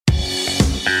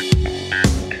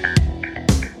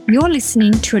You're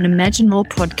listening to an Imagine More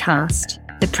podcast.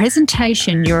 The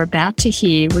presentation you're about to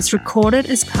hear was recorded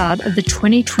as part of the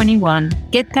 2021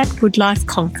 Get That Good Life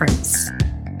conference.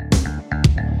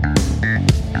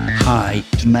 Hi,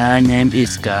 my name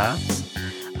is Gus.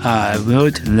 I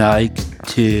would like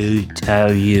to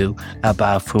tell you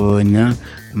about Fiona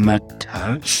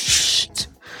McIntosh.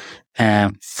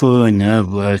 Fiona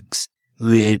works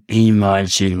with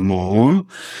Imagine More.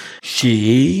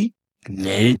 She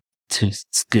led to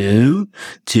school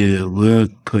to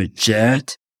work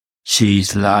project.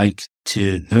 She's like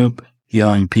to help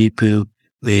young people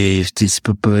with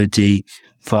disability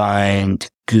find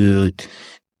good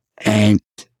and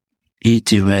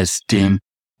interesting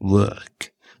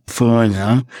work.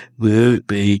 Fiona will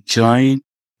be joined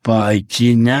by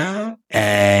Gina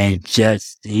and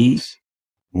Jessie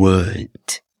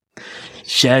Wood.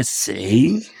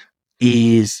 Jessie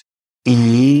is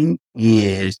in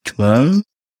year 12.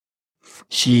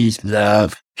 She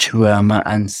loves drama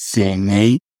and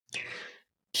singing.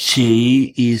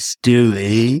 She is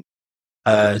doing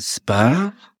a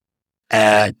spa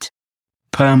at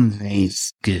primary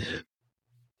school.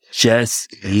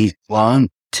 Jessie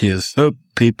wants to help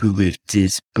people with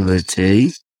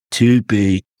disabilities to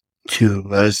be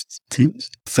trusted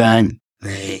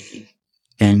family.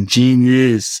 And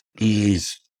Genius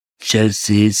is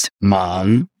Jessie's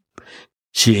mom.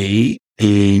 She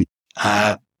is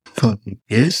a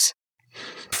focus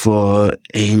for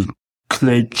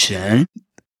inclusion.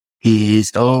 He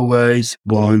is always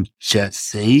want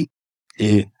Jessie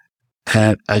to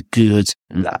have a good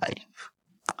life.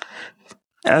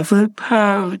 Ever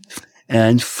proud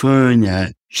and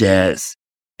Fiona, Jess,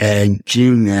 and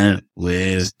Gina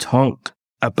will talk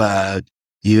about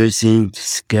using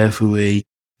discovery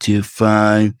to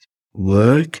find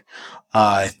work.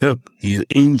 I hope you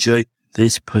enjoy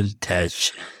this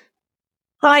presentation.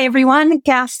 Hi, everyone.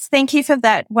 Gus, thank you for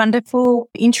that wonderful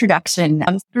introduction.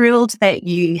 I'm thrilled that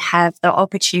you have the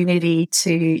opportunity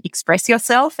to express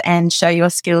yourself and show your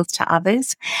skills to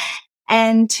others.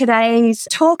 And today's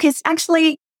talk is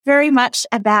actually very much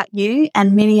about you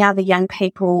and many other young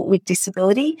people with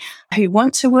disability who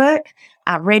want to work,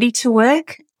 are ready to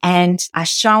work, and are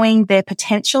showing their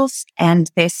potentials and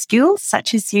their skills,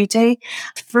 such as you do,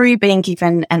 through being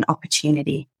given an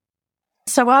opportunity.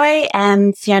 So I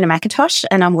am Fiona McIntosh,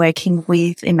 and I'm working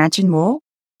with Imagine More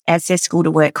as their school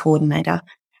to work coordinator.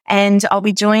 And I'll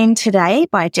be joined today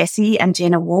by Jessie and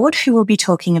Jenna Ward, who will be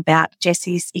talking about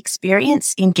Jessie's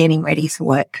experience in getting ready for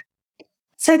work.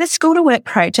 So the School to Work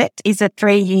project is a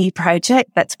 3-year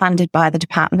project that's funded by the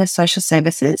Department of Social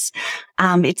Services.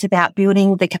 It's about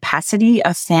building the capacity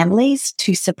of families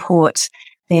to support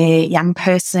their young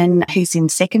person who's in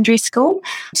secondary school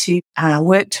to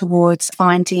work towards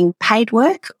finding paid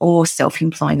work or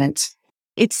self-employment.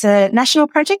 It's a national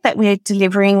project that we're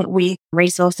delivering with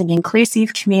resourcing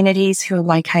inclusive communities who are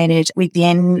located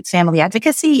within Family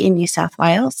Advocacy in New South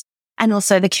Wales and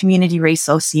also the Community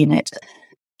Resource Unit.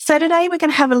 So today we're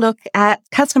going to have a look at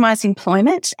customised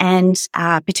employment and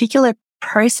a particular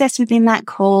process within that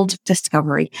called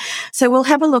discovery. So we'll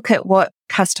have a look at what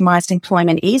customised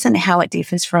employment is and how it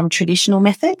differs from traditional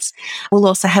methods. We'll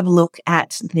also have a look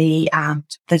at the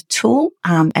tool,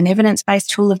 an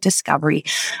evidence-based tool of discovery,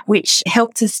 which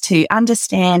helps us to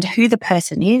understand who the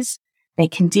person is, their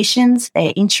conditions,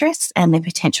 their interests, and their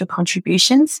potential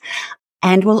contributions.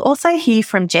 And we'll also hear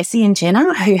from Jessie and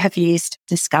Jenna, who have used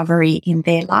discovery in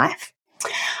their life.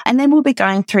 And then we'll be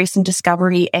going through some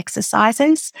discovery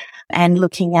exercises and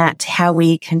looking at how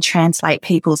we can translate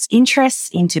people's interests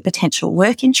into potential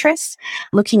work interests,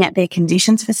 looking at their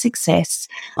conditions for success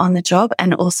on the job,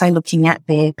 and also looking at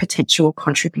their potential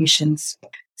contributions.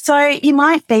 So you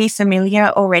might be familiar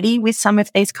already with some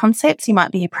of these concepts. You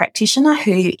might be a practitioner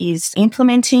who is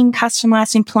implementing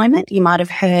customised employment. You might have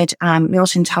heard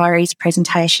Milton Tyree's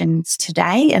presentations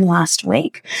today and last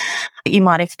week. You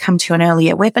might have come to an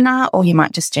earlier webinar, or you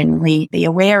might just generally be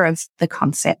aware of the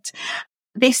concept.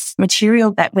 This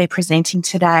material that we're presenting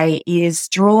today is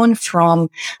drawn from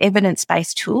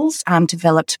evidence-based tools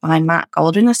developed by Mark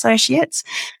Golden Associates,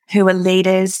 who are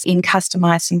leaders in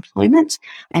customised employment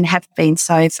and have been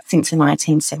so since the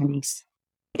 1970s.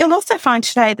 You'll also find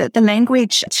today that the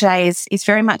language today is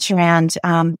very much around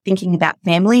thinking about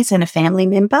families and a family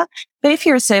member. But if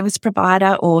you're a service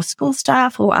provider or school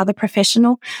staff or other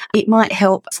professional, it might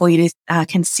help for you to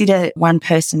consider one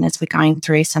person as we're going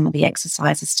through some of the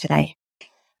exercises today.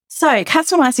 So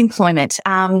customised employment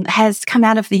has come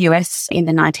out of the US in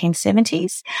the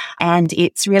 1970s, and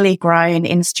it's really grown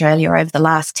in Australia over the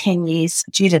last 10 years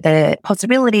due to the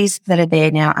possibilities that are there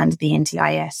now under the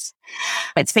NDIS.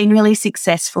 It's been really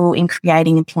successful in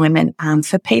creating employment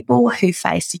for people who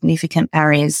face significant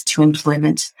barriers to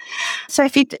employment. So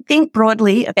if you think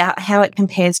broadly about how it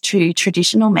compares to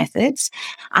traditional methods,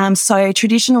 so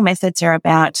traditional methods are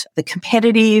about the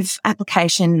competitive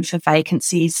application for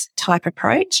vacancies type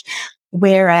approach,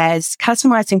 whereas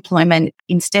customized employment,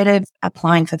 instead of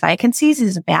applying for vacancies,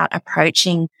 is about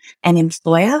approaching an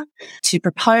employer to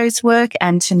propose work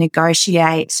and to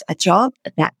negotiate a job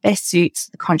that best suits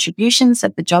the contributions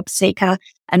of the job seeker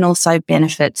and also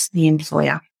benefits the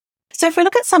employer. So if we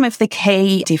look at some of the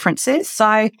key differences,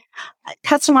 so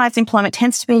customized employment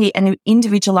tends to be an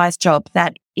individualized job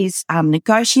that is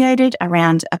negotiated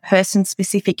around a person's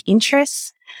specific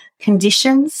interests,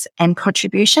 conditions and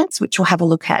contributions, which we'll have a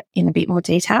look at in a bit more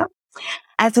detail,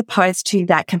 as opposed to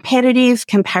that competitive,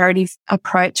 comparative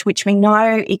approach, which we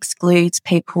know excludes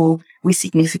people with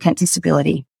significant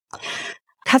disability.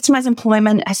 Customized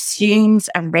employment assumes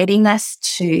a readiness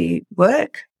to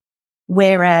work,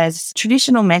 whereas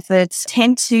traditional methods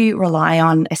tend to rely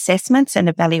on assessments and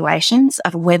evaluations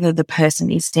of whether the person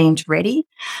is deemed ready,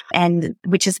 and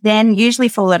which is then usually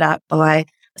followed up by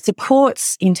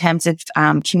supports in terms of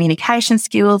communication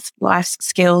skills, life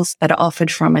skills that are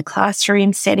offered from a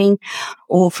classroom setting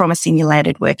or from a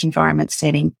simulated work environment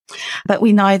setting. But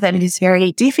we know that it is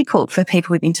very difficult for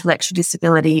people with intellectual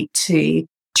disability to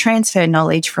transfer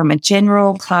knowledge from a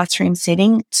general classroom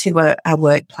setting to a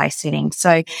workplace setting.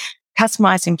 So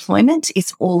customized employment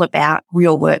is all about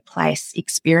real workplace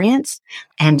experience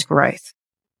and growth.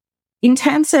 In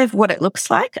terms of what it looks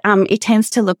like, it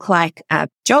tends to look like a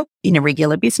job in a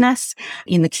regular business,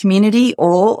 in the community,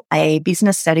 or a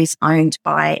business that is owned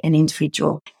by an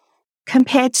individual.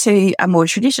 Compared to a more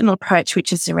traditional approach,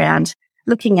 which is around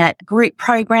looking at group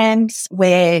programs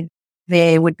where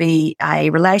there would be a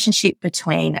relationship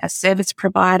between a service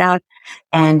provider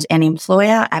and an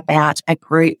employer about a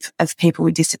group of people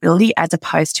with disability, as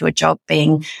opposed to a job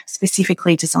being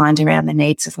specifically designed around the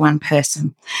needs of one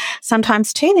person.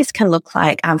 Sometimes too, this can look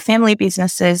like family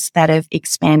businesses that have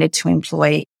expanded to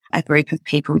employ a group of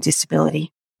people with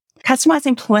disability. Customized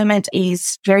employment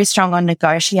is very strong on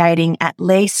negotiating at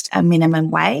least a minimum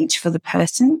wage for the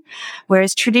person,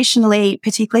 whereas traditionally,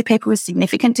 particularly people with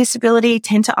significant disability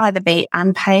tend to either be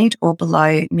unpaid or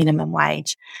below minimum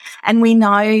wage. And we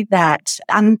know that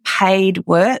unpaid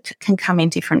work can come in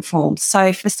different forms.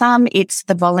 So for some, it's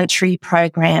the voluntary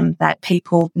program that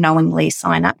people knowingly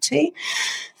sign up to.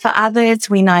 For others,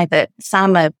 we know that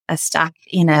some are stuck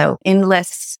in an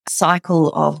endless cycle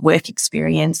of work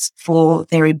experience for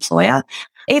their employer,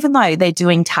 even though they're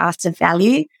doing tasks of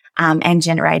value and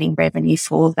generating revenue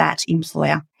for that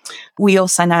employer. We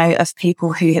also know of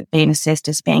people who have been assessed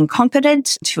as being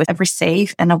competent to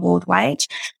receive an award wage,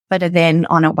 but are then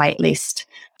on a wait list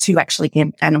to actually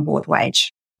get an award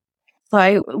wage.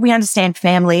 So we understand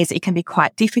families, it can be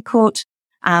quite difficult.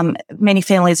 Many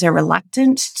families are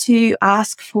reluctant to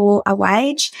ask for a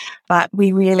wage, but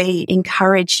we really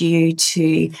encourage you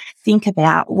to think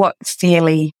about what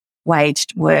fairly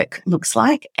waged work looks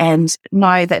like and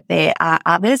know that there are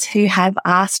others who have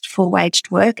asked for waged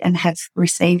work and have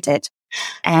received it.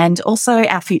 And also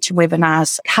our future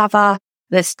webinars cover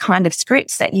this kind of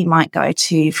scripts that you might go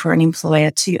to for an employer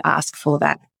to ask for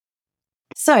that.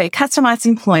 So customized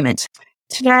employment.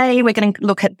 Today, we're going to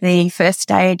look at the first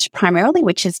stage primarily,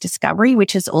 which is discovery,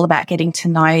 which is all about getting to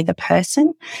know the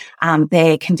person,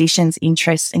 their conditions,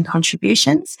 interests and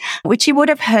contributions, which you would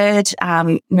have heard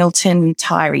Milton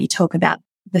Tyree talk about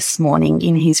this morning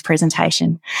in his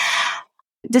presentation.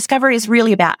 Discovery is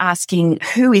really about asking,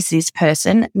 who is this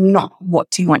person, not what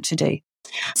do you want to do?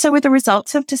 So with the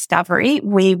results of discovery,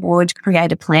 we would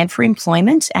create a plan for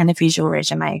employment and a visual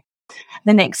resume.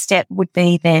 The next step would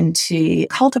be then to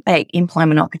cultivate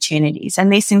employment opportunities.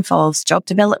 And this involves job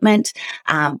development,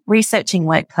 researching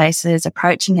workplaces,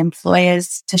 approaching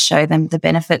employers to show them the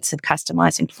benefits of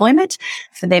customised employment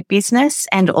for their business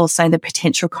and also the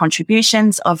potential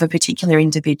contributions of a particular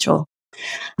individual.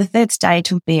 The third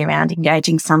stage will be around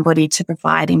engaging somebody to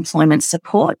provide employment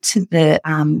support to the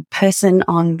person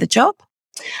on the job.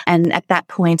 And at that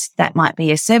point, that might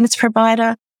be a service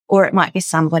provider, or it might be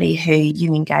somebody who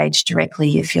you engage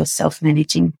directly if you're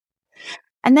self-managing.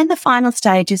 And then the final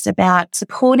stage is about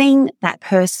supporting that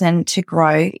person to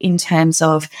grow in terms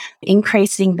of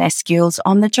increasing their skills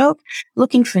on the job,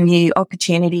 looking for new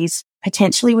opportunities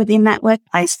potentially within that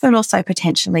workplace, but also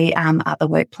potentially other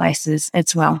workplaces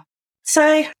as well.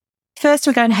 So First,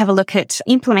 we're going to have a look at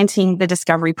implementing the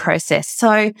discovery process.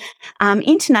 So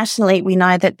internationally, we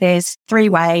know that there's 3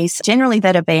 ways generally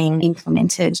that are being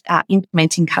implemented,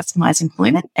 implementing customised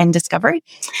employment and discovery.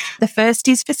 The first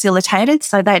is facilitated.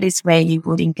 So that is where you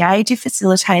would engage a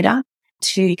facilitator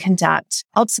to conduct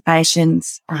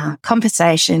observations,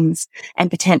 conversations, and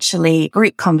potentially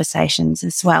group conversations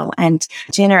as well. And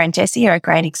Jenna and Jessie are a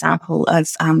great example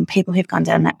of people who've gone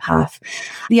down that path.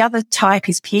 The other type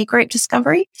is peer group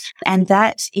discovery, and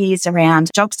that is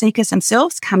around job seekers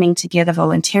themselves coming together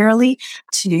voluntarily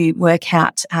to work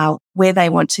out where they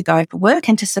want to go for work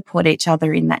and to support each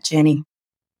other in that journey.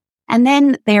 And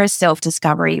then there is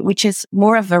self-discovery, which is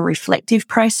more of a reflective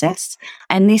process.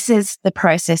 And this is the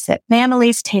process that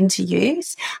families tend to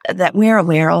use, that we're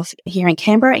aware of here in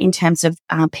Canberra in terms of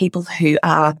people who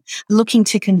are looking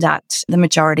to conduct the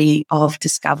majority of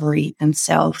discovery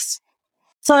themselves.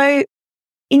 So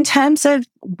in terms of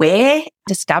where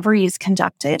discovery is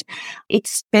conducted,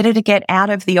 it's better to get out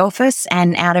of the office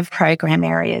and out of program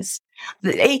areas.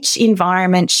 Each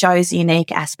environment shows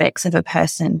unique aspects of a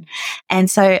person.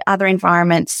 And so other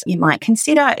environments you might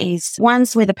consider is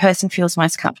ones where the person feels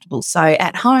most comfortable. So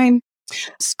at home,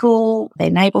 school, their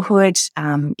neighbourhood,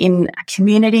 in a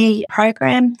community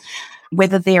program,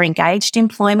 whether they're engaged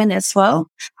employment as well,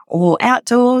 or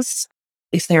outdoors,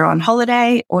 if they're on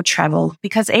holiday or travel,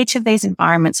 because each of these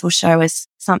environments will show us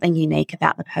something unique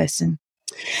about the person.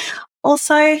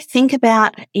 Also, think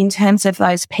about in terms of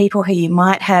those people who you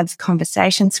might have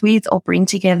conversations with or bring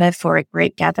together for a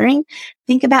group gathering.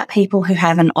 Think about people who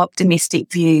have an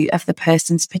optimistic view of the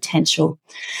person's potential.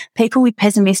 People with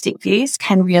pessimistic views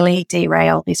can really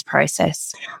derail this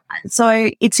process.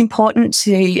 So it's important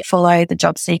to follow the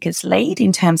job seeker's lead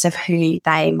in terms of who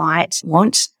they might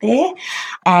want there.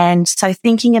 And so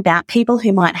thinking about people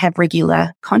who might have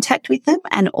regular contact with them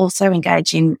and also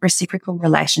engage in reciprocal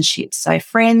relationships. So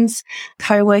friends,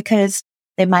 co-workers,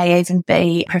 there may even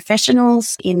be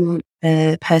professionals in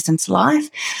the person's life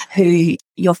who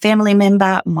your family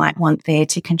member might want there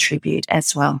to contribute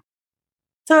as well.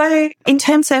 So in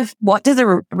terms of what does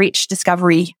a rich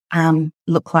discovery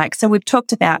look like? So we've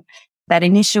talked about that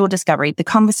initial discovery, the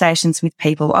conversations with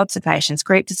people, observations,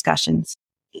 group discussions.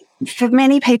 For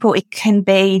many people, it can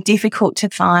be difficult to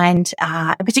find,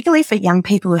 particularly for young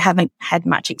people who haven't had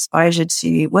much exposure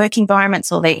to work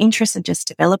environments or their interests are just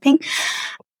developing,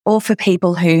 or for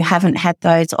people who haven't had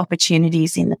those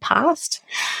opportunities in the past.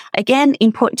 Again,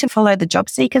 important to follow the job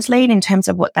seeker's lead in terms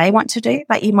of what they want to do,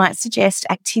 but you might suggest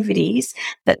activities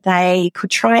that they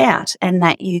could try out and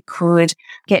that you could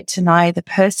get to know the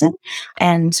person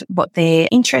and what their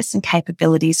interests and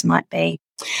capabilities might be.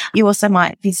 You also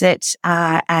might visit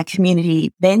a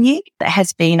community venue that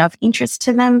has been of interest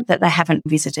to them that they haven't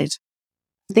visited.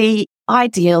 The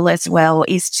ideal as well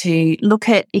is to look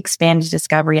at expanded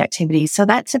discovery activities. So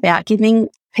that's about giving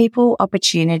people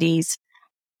opportunities,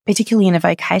 particularly in a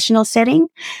vocational setting,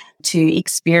 to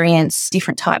experience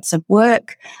different types of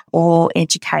work or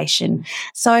education.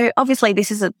 So obviously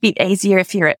this is a bit easier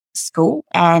if you're at school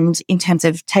and in terms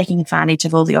of taking advantage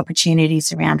of all the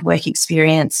opportunities around work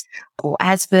experience or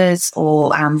ASVAs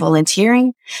or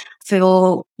volunteering.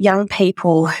 For young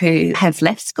people who have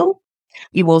left school,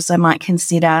 you also might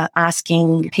consider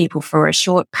asking people for a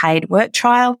short paid work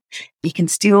trial. You can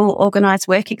still organise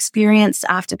work experience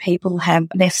after people have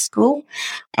left school,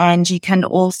 and you can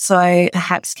also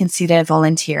perhaps consider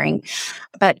volunteering.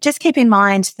 But just keep in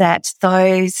mind that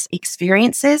those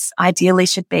experiences ideally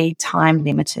should be time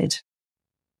limited.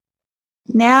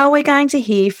 Now we're going to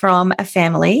hear from a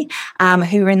family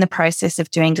who are in the process of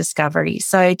doing discovery.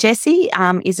 So Jessie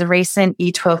is a recent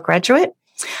Year 12 graduate.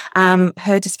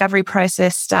 Her discovery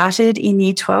process started in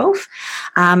Year 12,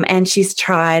 and she's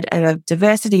tried a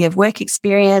diversity of work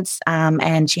experience,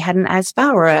 and she had an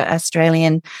ASVA or an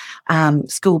Australian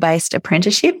school-based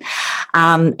apprenticeship,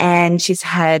 and she's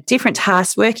had different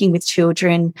tasks working with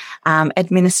children,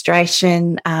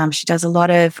 administration. She does a lot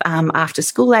of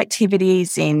after-school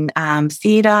activities in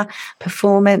theatre,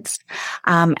 performance,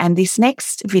 and this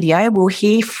next video we'll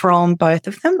hear from both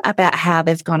of them about how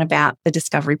they've gone about the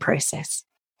discovery process.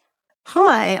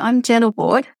 Hi, I'm Jenna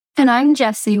Ward. And I'm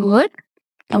Jessie Wood.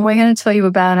 And we're going to tell you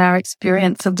about our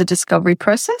experience of the discovery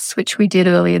process, which we did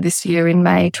earlier this year in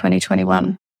May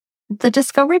 2021. The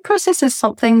discovery process is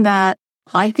something that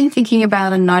I've been thinking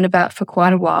about and known about for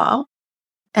quite a while.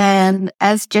 And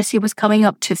as Jessie was coming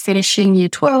up to finishing Year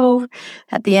 12,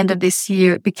 at the end of this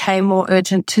year, it became more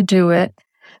urgent to do it.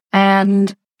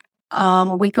 And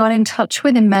we got in touch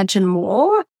with Imagine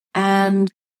More,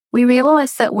 and we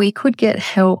realised that we could get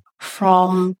help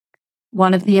from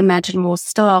one of the Imagine More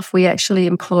staff. We actually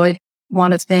employed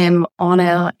one of them on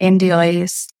our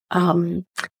NDIS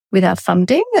with our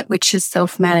funding, which is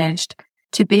self-managed,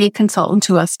 to be a consultant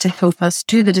to us to help us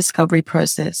do the discovery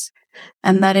process.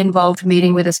 And that involved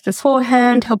meeting with us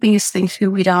beforehand, helping us think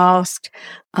who we'd asked.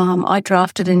 I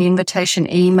drafted an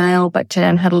invitation email, but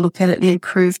Jan had a look at it and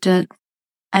improved it.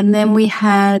 And then we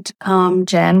had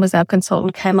Jan was our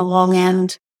consultant, came along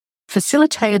and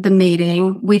facilitated the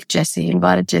meeting with Jessie,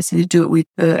 invited Jessie to do it with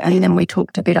her. And then we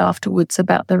talked a bit afterwards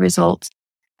about the results.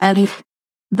 And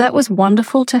that was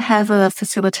wonderful to have a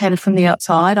facilitator from the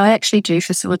outside. I actually do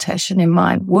facilitation in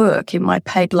my work, in my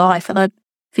paid life. And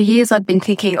for years I'd been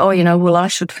thinking, well, I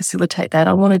should facilitate that.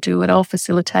 I want to do it. I'll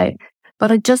facilitate.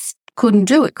 But I just couldn't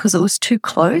do it because it was too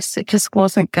close. It just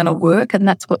wasn't going to work. And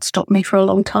that's what stopped me for a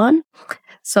long time.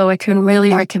 So I can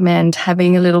really recommend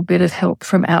having a little bit of help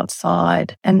from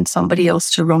outside and somebody else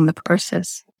to run the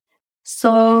process.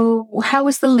 So how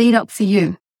was the lead up for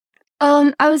you?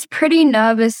 I was pretty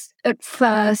nervous at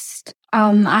first.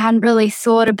 I hadn't really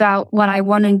thought about what I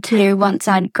wanted to do once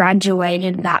I'd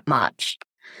graduated that much.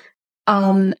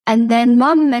 And then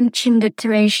Mum mentioned it to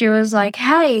me. She was like,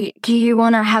 hey, do you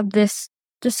want to have this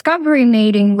discovery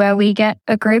meeting where we get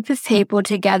a group of people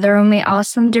together and we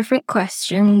ask them different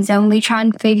questions and we try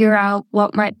and figure out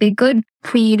what might be good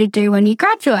for you to do when you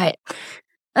graduate?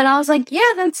 And I was like,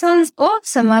 yeah, that sounds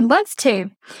awesome. I'd love to.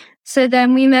 So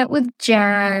then we met with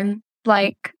Jan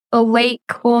like a week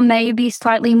or maybe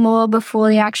slightly more before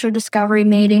the actual discovery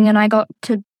meeting, and I got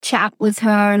to chat with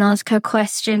her and ask her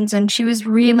questions, and she was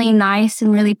really nice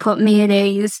and really put me at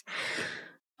ease.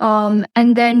 And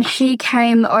then she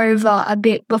came over a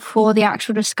bit before the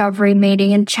actual discovery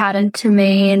meeting and chatted to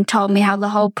me and told me how the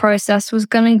whole process was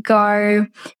going to go.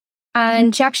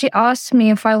 And she actually asked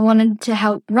me if I wanted to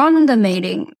help run the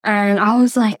meeting. And I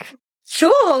was like,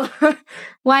 sure,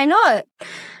 why not?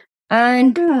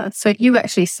 And so you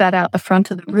actually sat out the front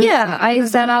of the room? Yeah, I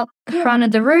sat out the front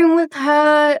of the room with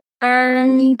her.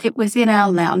 And it was in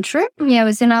our lounge room? Yeah, it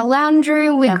was in our lounge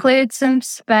room. We cleared some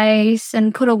space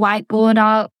and put a whiteboard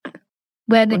up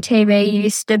where the TV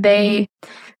used to be.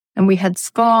 And we had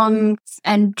scones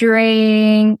and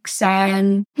drinks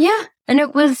and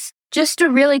it was just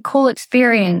a really cool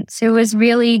experience. It was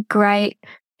really great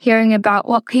hearing about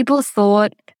what people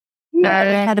thought. We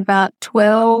had about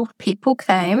 12 people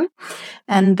came,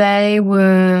 and they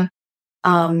were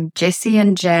Jessie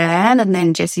and Jan, and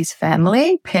then Jessie's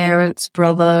family, parents,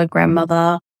 brother,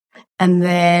 grandmother, and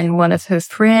then one of her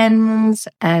friends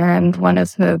and one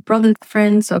of her brother's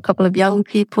friends, so a couple of young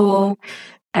people,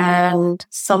 and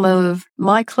some of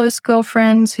my close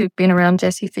girlfriends who've been around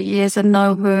Jessie for years and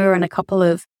know her, and a couple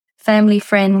of family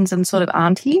friends and sort of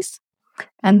aunties.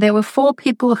 And there were 4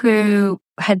 people who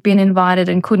had been invited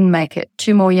and couldn't make it,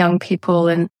 2 more young people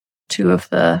and 2 of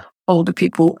the older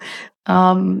people.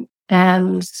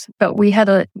 But we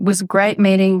had was a great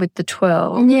meeting with the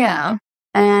 12. Yeah.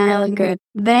 And good.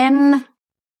 Then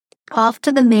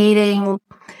after the meeting,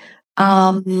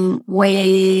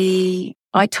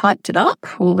 I typed it up,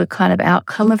 all the kind of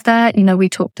outcome of that. We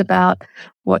talked about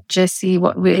what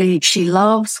really she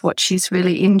loves, what she's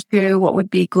really into, what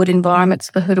would be good environments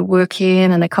for her to work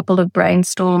in, and a couple of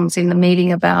brainstorms in the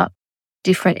meeting about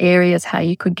different areas, how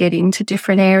you could get into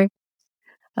different areas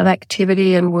of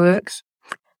activity and works.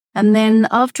 And then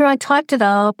after I typed it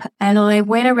up and I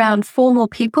went around 4 more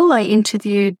people, I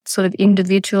interviewed sort of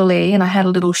individually, and I had a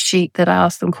little sheet that I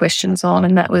asked them questions on,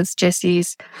 and that was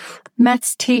Jessie's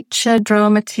maths teacher,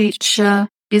 drama teacher,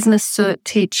 business cert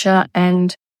teacher,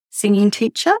 and singing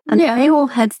teacher. And they all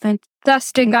had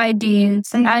fantastic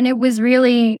ideas. And it was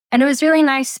really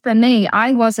nice for me.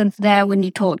 I wasn't there when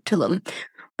you talked to them,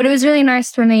 but it was really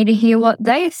nice for me to hear what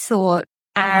they thought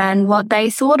and what they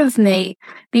thought of me,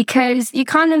 because you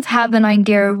kind of have an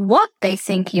idea of what they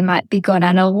think you might be good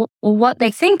at or what they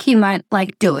think you might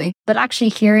like doing, but actually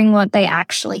hearing what they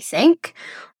actually think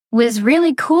was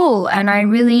really cool. And I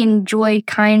really enjoyed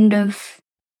kind of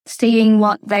seeing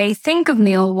what they think of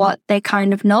me or what they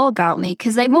kind of know about me,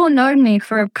 because they've all known me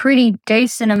for a pretty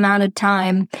decent amount of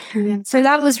time. So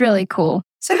that was really cool.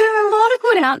 So there are a lot of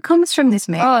good outcomes from this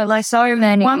meeting. Oh, like so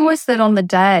many. One was that on the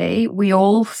day, we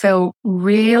all felt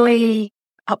really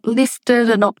uplifted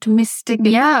and optimistic.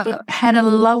 Yeah. Had a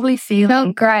lovely feeling.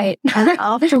 Felt great. And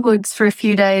afterwards, for a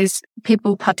few days,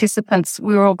 participants,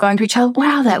 we were all going to each other,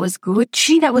 wow, that was good.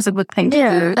 Gee, that was a good thing to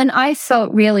do. And I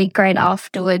felt really great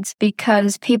afterwards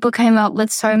because people came up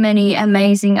with so many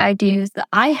amazing ideas that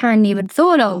I hadn't even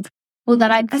thought of. Or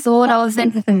that I'd thought of,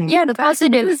 the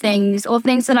positive things, or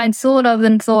things that I'd thought of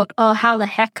and thought, oh, how the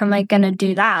heck am I going to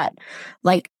do that?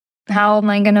 Like, how am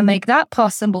I going to make that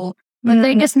possible? But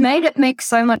they just made it make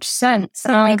so much sense.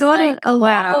 And I got a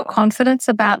lot of confidence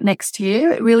about next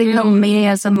year. It really helped me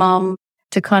as a mum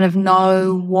to kind of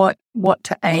know what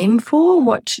to aim for,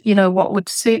 what would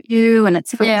suit you. And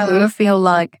it's to feel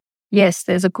like, yes,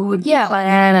 there's a good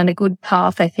plan and a good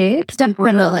path ahead.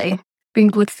 Definitely. Been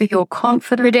good for your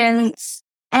confidence.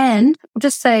 And I'll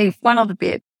just say one other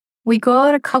bit. We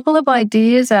got a couple of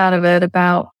ideas out of it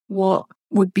about what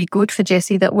would be good for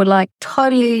Jessie that were like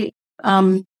totally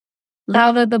out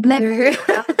of the blue.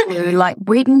 Like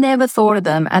we'd never thought of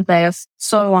them, and they are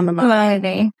so on the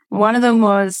mind. One of them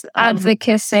was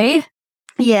advocacy.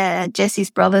 Yeah,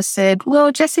 Jessie's brother said,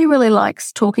 well, Jessie really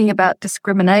likes talking about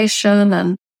discrimination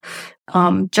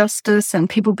and justice and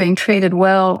people being treated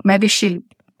well. Maybe she'd,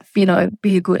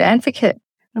 be a good advocate.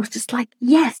 I was just like,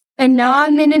 yes. And now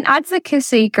I'm in an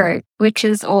advocacy group, which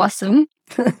is awesome.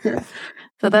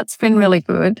 So that's been really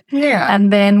good. Yeah.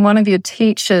 And then one of your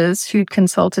teachers who'd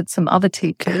consulted some other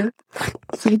teachers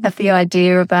had the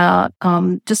idea about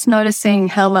just noticing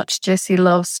how much Jessie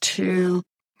loves to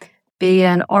be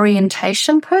an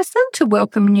orientation person, to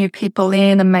welcome new people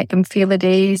in and make them feel at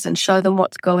ease and show them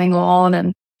what's going on.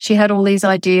 And she had all these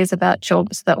ideas about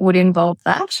jobs that would involve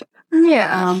that.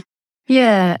 Yeah.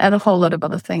 And a whole lot of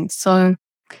other things. So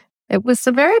it was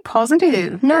a very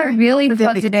positive. No, really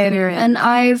positive. And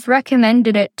I've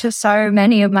recommended it to so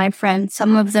many of my friends,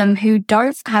 some of them who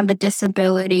don't have a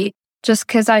disability, just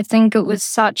because I think it was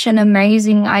such an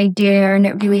amazing idea and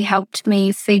it really helped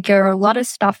me figure a lot of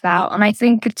stuff out. And I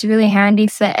think it's really handy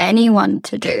for anyone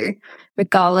to do,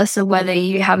 regardless of whether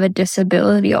you have a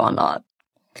disability or not.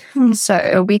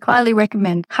 So we highly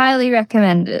recommend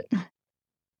it.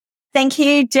 Thank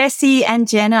you, Jessie and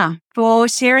Jenna, for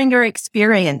sharing your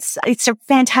experience. It's a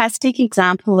fantastic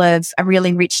example of a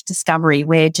really rich discovery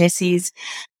where Jessie's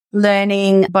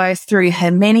learning both through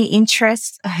her many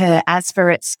interests, her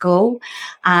ASVA at school,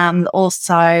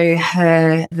 also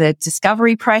the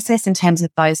discovery process in terms of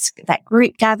that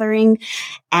group gathering,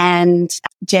 and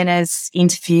Jenna's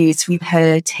interviews with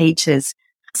her teachers.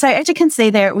 So as you can see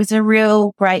there, it was a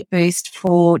real great boost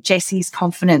for Jessie's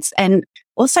confidence. And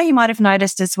also, you might have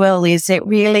noticed as well is it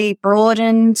really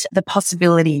broadened the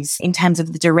possibilities in terms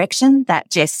of the direction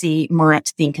that Jessie might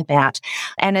think about.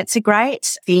 And it's a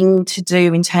great thing to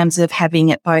do in terms of having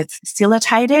it both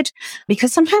facilitated,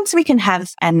 because sometimes we can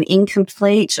have an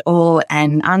incomplete or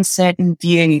an uncertain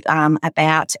view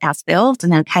about ourselves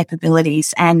and our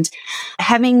capabilities. And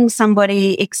having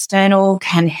somebody external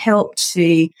can help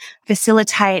to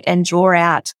facilitate and draw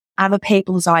out other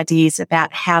people's ideas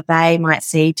about how they might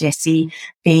see Jessie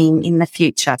being in the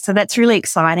future. So that's really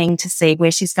exciting to see where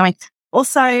she's going.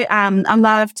 Also, I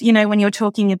loved, when you're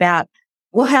talking about,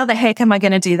 well, how the heck am I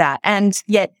going to do that? And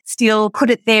yet still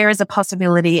put it there as a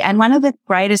possibility. And one of the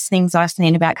greatest things I've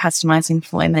seen about customized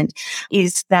employment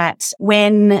is that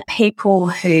when people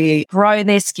who grow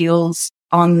their skills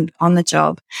on the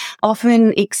job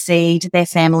often exceed their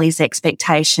family's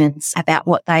expectations about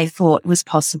what they thought was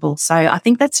possible. So I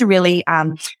think that's a really,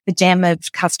 the gem of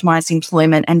customized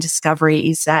employment and discovery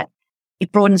is that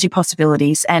it broadens your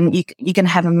possibilities and you can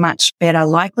have a much better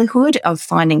likelihood of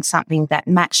finding something that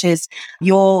matches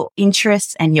your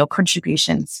interests and your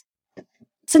contributions.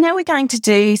 So now we're going to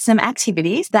do some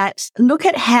activities that look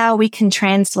at how we can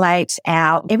translate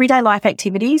our everyday life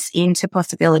activities into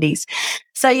possibilities.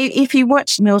 So if you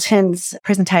watched Milton's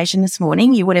presentation this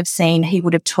morning, you would have seen he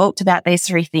would have talked about these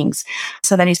three things.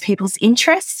 So that is people's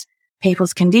interests,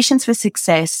 people's conditions for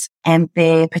success, and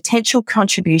their potential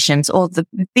contributions or the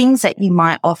things that you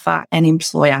might offer an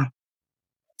employer.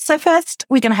 So first,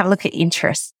 we're going to have a look at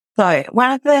interests. So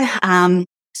one of the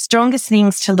strongest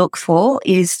things to look for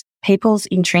is people's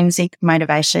intrinsic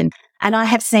motivation. And I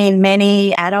have seen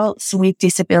many adults with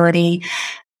disability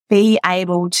be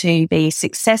able to be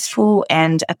successful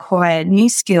and acquire new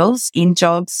skills in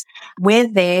jobs where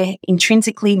they're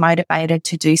intrinsically motivated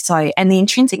to do so. And the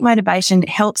intrinsic motivation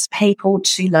helps people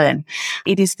to learn.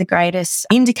 It is the greatest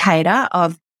indicator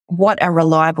of what a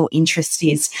reliable interest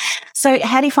is. So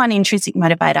how do you find an intrinsic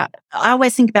motivator? I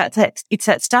always think about that. It's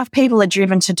that stuff people are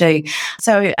driven to do.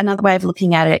 So another way of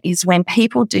looking at it is when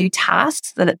people do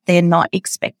tasks that they're not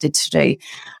expected to do.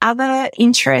 Other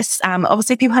interests,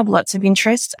 obviously people have lots of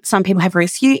interests. Some people have very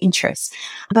few interests,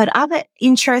 but other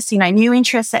interests, new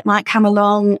interests that might come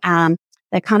along,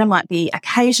 they kind of might be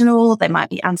occasional, they might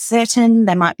be uncertain,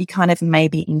 they might be kind of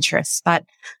maybe interests. But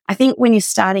I think when you're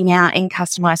starting out in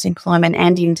customized employment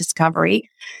and in discovery,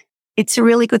 It's a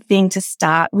really good thing to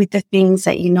start with the things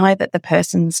that you know that the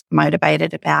person's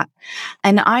motivated about.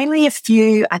 And only a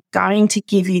few are going to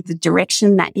give you the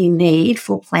direction that you need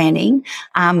for planning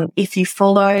if you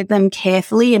follow them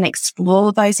carefully and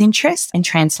explore those interests and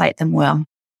translate them well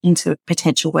into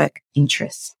potential work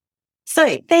interests.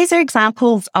 So these are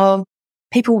examples of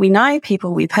people we know,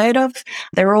 people we've heard of.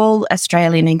 They're all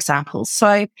Australian examples.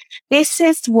 So this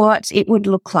is what it would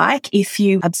look like if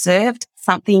you observed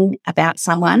something about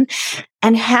someone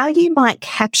and how you might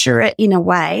capture it in a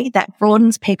way that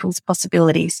broadens people's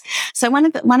possibilities. So one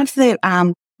of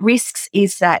the risks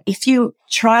is that if you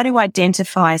try to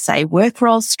identify, say, work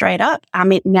roles straight up,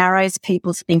 it narrows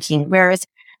people's thinking, whereas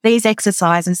these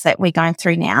exercises that we're going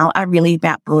through now are really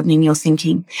about broadening your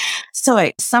thinking.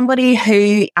 So somebody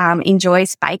who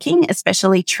enjoys baking,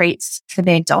 especially treats for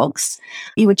their dogs,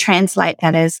 you would translate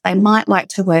that as they might like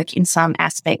to work in some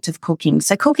aspect of cooking.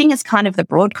 So cooking is kind of the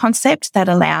broad concept that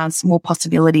allows more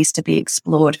possibilities to be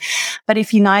explored. But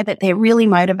if you know that they're really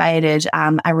motivated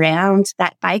around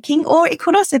that baking, or it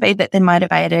could also be that they're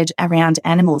motivated around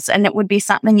animals, and it would be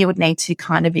something you would need to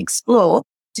kind of explore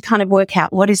to kind of work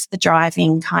out what is the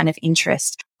driving kind of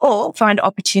interest, or find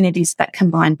opportunities that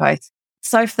combine both.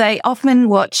 So if they often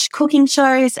watch cooking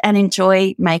shows and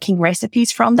enjoy making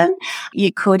recipes from them,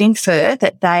 you could infer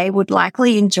that they would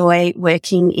likely enjoy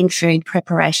working in food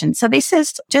preparation. So this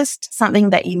is just something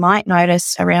that you might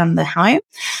notice around the home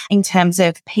in terms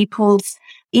of people's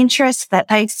interests that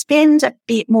they spend a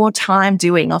bit more time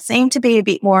doing or seem to be a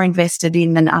bit more invested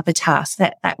in than other tasks.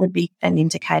 That would be an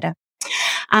indicator.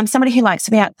 Somebody who likes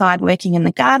to be outside working in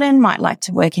the garden might like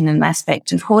to work in an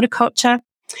aspect of horticulture.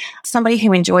 Somebody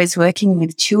who enjoys working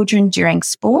with children during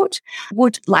sport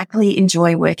would likely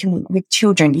enjoy working with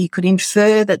children. You could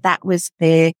infer that that was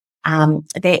their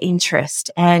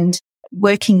interest, and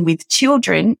working with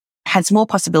children has more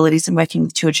possibilities than working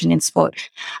with children in sport.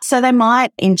 So they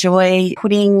might enjoy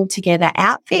putting together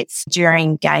outfits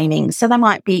during gaming. So they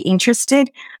might be interested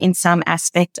in some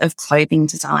aspect of clothing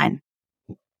design.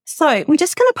 So we're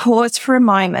just going to pause for a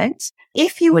moment.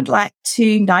 If you would like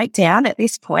to note down at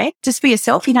this point, just for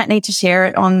yourself, you don't need to share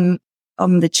it on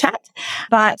the chat,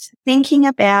 but thinking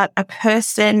about a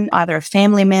person, either a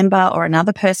family member or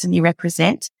another person you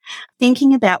represent,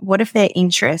 thinking about what are their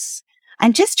interests,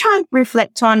 and just try and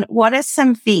reflect on what are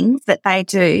some things that they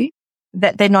do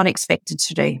that they're not expected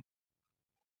to do.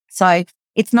 So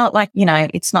it's not like,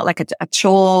 it's not like a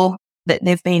chore that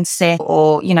they've been set,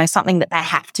 or, something that they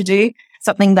have to do,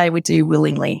 something they would do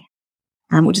willingly.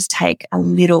 We'll just take a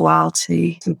little while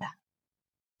to do that.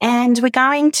 And we're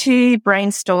going to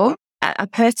brainstorm a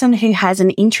person who has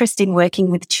an interest in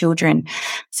working with children.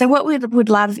 So what we would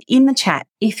love in the chat,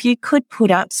 if you could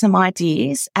put up some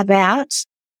ideas about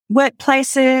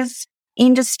workplaces,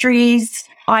 industries,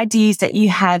 ideas that you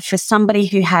have for somebody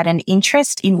who had an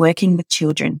interest in working with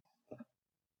children.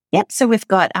 Yep. So we've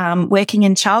got working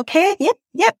in childcare.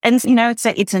 Yep. And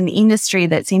it's an industry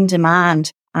that's in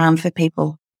demand for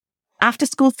people. After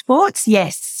school sports,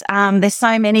 yes. There's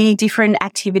so many different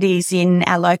activities in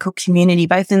our local community,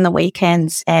 both in the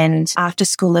weekends and after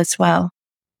school as well.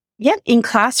 Yep, in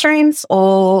classrooms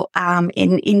or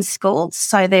in schools.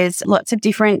 So there's lots of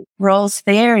different roles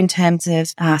there in terms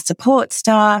of support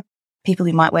staff, people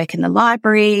who might work in the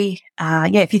library.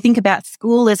 If you think about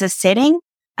school as a setting,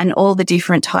 and all the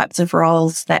different types of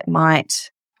roles that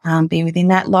might be within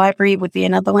that. Library would be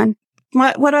another one.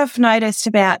 What I've noticed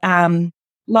about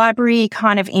library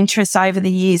kind of interests over the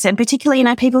years, and particularly,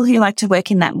 people who like to work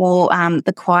in that more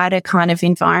the quieter kind of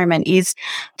environment, is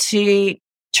to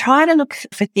try to look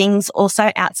for things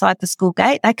also outside the school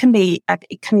gate.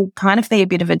 It can kind of be a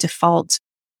bit of a default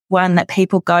one that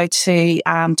people go to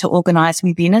organise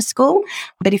within a school.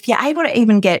 But if you're able to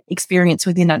even get experience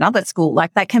within another school,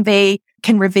 like that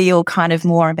can reveal kind of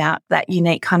more about that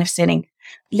unique kind of setting.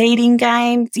 Leading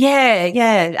games.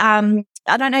 Yeah.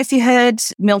 I don't know if you heard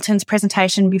Milton's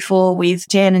presentation before with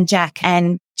Jan and Jack,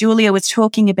 and Julia was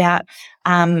talking about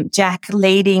Jack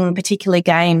leading particular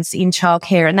games in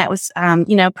childcare. And that was,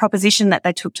 a proposition that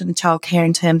they took to the childcare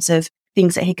in terms of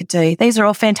things that he could do. These are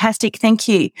all fantastic. Thank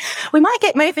you. We might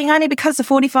get moving only because the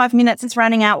 45 minutes is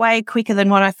running out way quicker than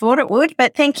what I thought it would.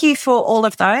 But thank you for all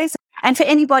of those. And for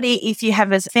anybody, if you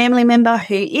have a family member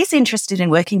who is interested in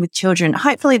working with children,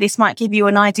 hopefully this might give you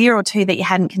an idea or two that you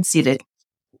hadn't considered.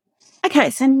 Okay,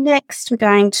 so next we're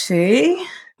going to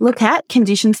look at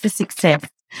conditions for success.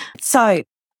 So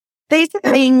these are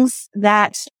things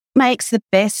that makes the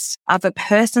best of a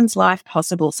person's life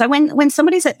possible. So when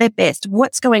somebody's at their best,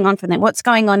 what's going on for them? What's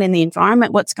going on in the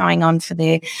environment? What's going on for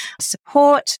their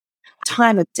support,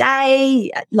 time of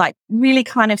day? Like really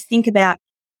kind of think about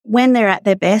when they're at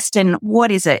their best, and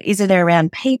what is it? Is it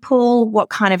around people? What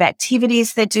kind of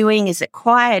activities they're doing? Is it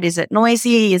quiet? Is it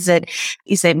noisy? Is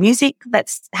there music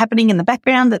that's happening in the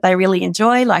background that they really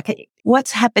enjoy? Like,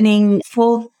 what's happening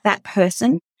for that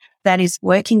person that is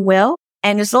working well,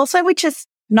 and is also which is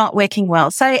not working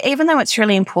well. So even though it's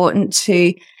really important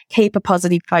to keep a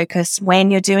positive focus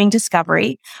when you're doing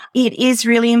discovery, it is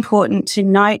really important to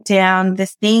note down the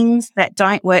things that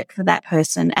don't work for that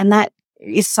person. And that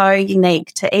is so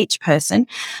unique to each person.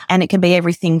 And it can be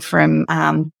everything from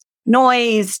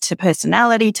noise to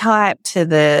personality type to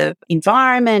the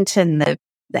environment and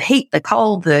the heat, the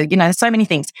cold, so many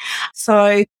things.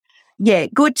 So yeah,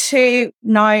 good to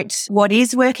note what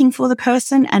is working for the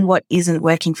person and what isn't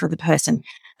working for the person.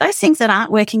 Those things that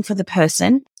aren't working for the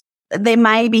person, there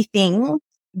may be things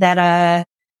that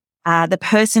the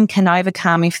person can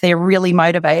overcome if they're really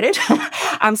motivated.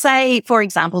 Say, for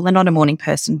example, they're not a morning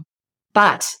person,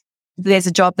 but there's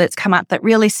a job that's come up that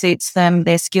really suits them,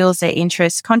 their skills, their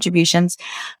interests, contributions,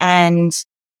 and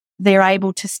they're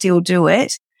able to still do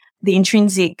it. The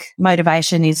intrinsic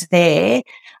motivation is there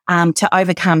to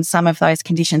overcome some of those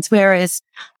conditions, whereas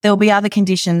there'll be other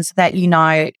conditions that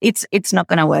it's not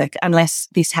going to work unless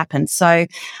this happens. So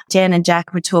Jen and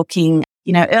Jack were talking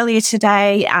earlier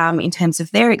today in terms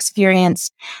of their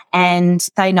experience, and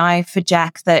they know for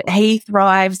Jack that he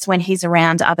thrives when he's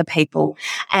around other people,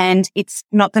 and it's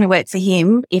not going to work for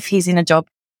him if he's in a job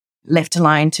left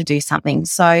alone to do something.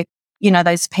 So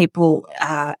those people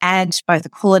add both a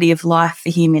quality of life for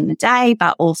him in the day,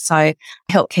 but also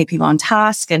help keep him on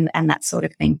task and that sort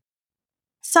of thing.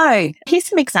 So here's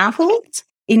some examples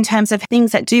in terms of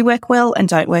things that do work well and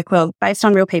don't work well based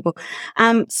on real people.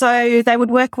 So they would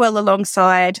work well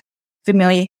alongside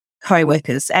familiar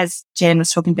co-workers, as Jen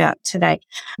was talking about today,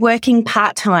 working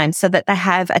part-time so that they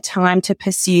have a time to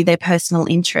pursue their personal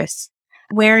interests.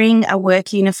 Wearing a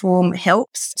work uniform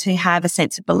helps to have a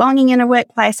sense of belonging in a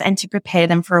workplace and to prepare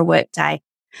them for a work day.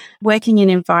 Working in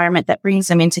an environment that brings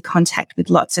them into contact with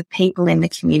lots of people in the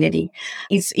community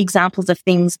is examples of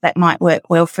things that might work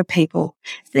well for people.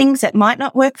 Things that might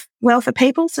not work well for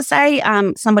people. So say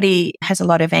somebody has a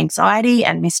lot of anxiety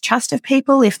and mistrust of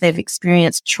people. If they've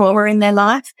experienced trauma in their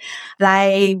life,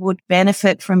 they would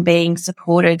benefit from being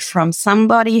supported from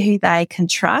somebody who they can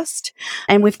trust.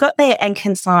 And we've got there and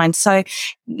can sign. So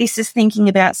this is thinking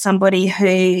about somebody who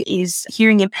is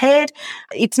hearing impaired.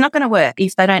 It's not going to work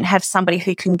if they don't have somebody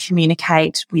who can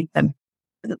communicate with them.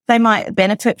 They might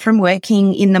benefit from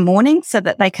working in the morning so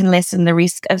that they can lessen the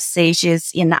risk of seizures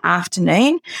in the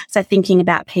afternoon. So thinking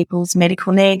about people's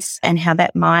medical needs and how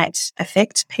that might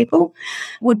affect people.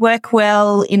 Would work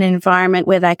well in an environment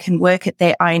where they can work at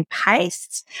their own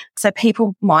pace. So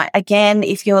people might, again,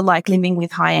 if you're like living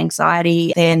with high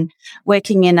anxiety, then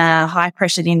working in a high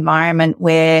pressured environment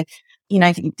where,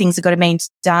 things have got to be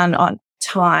done on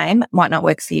time might not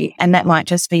work for you. And that might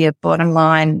just be a bottom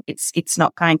line. It's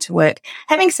not going to work.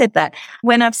 Having said that,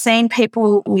 when I've seen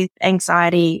people with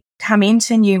anxiety come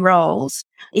into new roles,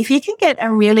 if you can get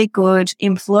a really good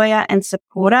employer and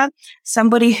supporter,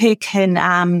 somebody who can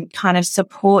kind of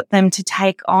support them to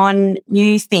take on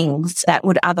new things that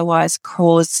would otherwise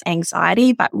cause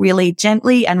anxiety, but really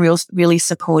gently and really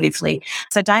supportively.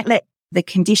 So don't let the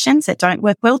conditions that don't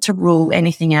work well to rule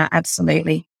anything out.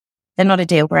 Absolutely. They're not a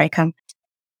deal breaker.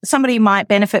 Somebody might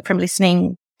benefit from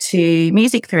listening to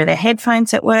music through their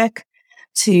headphones at work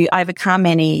to overcome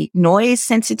any noise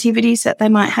sensitivities that they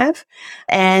might have.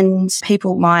 And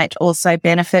people might also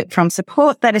benefit from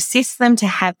support that assists them to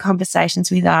have conversations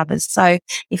with others. So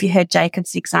if you heard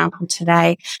Jacob's example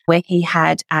today, where he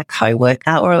had a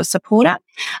co-worker or a supporter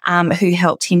who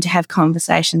helped him to have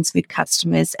conversations with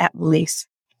customers at Woolies.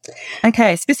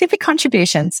 Okay, specific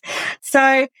contributions.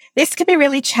 So this can be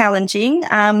really challenging.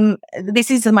 This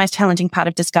is the most challenging part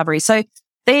of discovery. So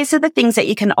these are the things that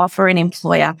you can offer an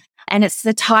employer. And it's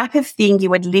the type of thing you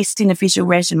would list in a visual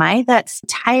resume that's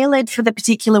tailored for the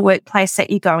particular workplace that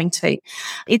you're going to.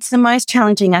 It's the most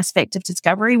challenging aspect of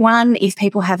discovery. One, if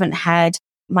people haven't had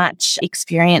much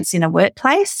experience in a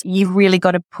workplace, you've really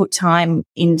got to put time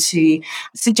into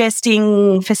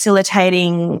suggesting,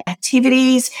 facilitating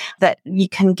activities that you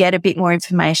can get a bit more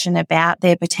information about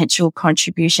their potential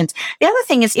contributions. The other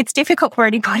thing is it's difficult for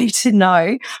anybody to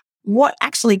know what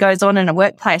actually goes on in a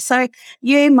workplace. So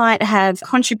you might have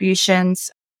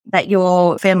contributions that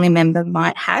your family member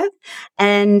might have,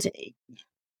 and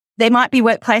there might be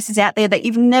workplaces out there that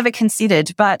you've never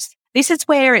considered, but this is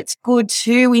where it's good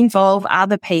to involve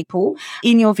other people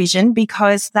in your vision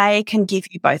because they can give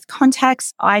you both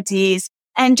contacts, ideas,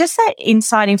 And just that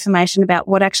inside information about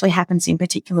what actually happens in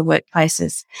particular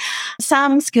workplaces.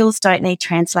 Some skills don't need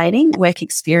translating, work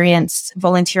experience,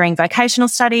 volunteering, vocational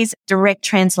studies, direct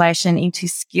translation into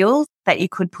skills that you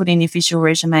could put in your visual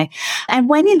resume. And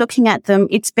when you're looking at them,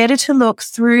 it's better to look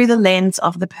through the lens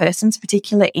of the person's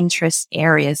particular interest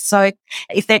areas. So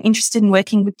if they're interested in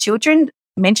working with children,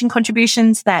 mention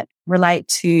contributions that relate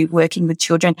to working with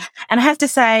children. And I have to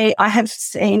say, I have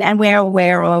seen and we're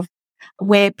aware of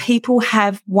where people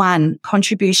have one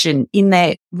contribution in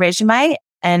their resume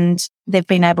and they've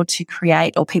been able to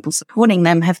create, or people supporting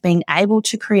them have been able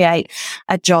to create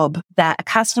a job, that a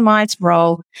customized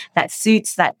role that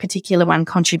suits that particular one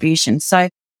contribution. So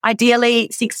ideally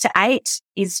 6 to 8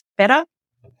 is better,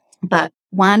 but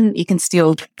 1 you can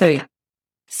still do.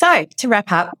 So to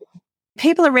wrap up,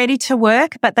 people are ready to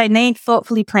work, but they need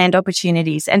thoughtfully planned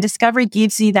opportunities, and Discovery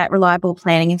gives you that reliable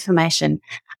planning information.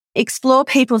 Explore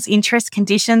people's interests,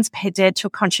 conditions, potential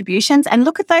contributions, and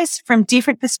look at those from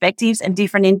different perspectives and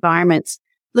different environments.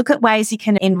 Look at ways you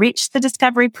can enrich the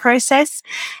discovery process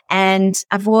and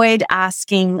avoid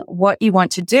asking what you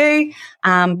want to do,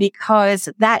 because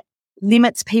that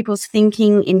limits people's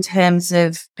thinking in terms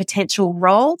of potential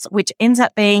roles, which ends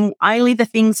up being only the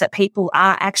things that people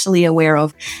are actually aware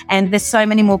of. And there's so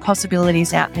many more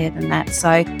possibilities out there than that.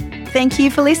 So thank you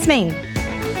for listening.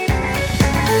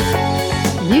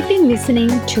 You've been listening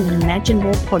to an Imagine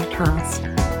More podcast.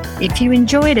 If you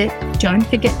enjoyed it, don't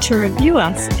forget to review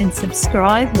us and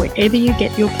subscribe wherever you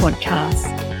get your podcasts.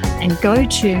 And go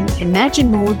to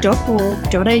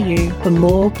imaginemore.org.au for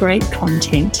more great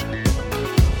content.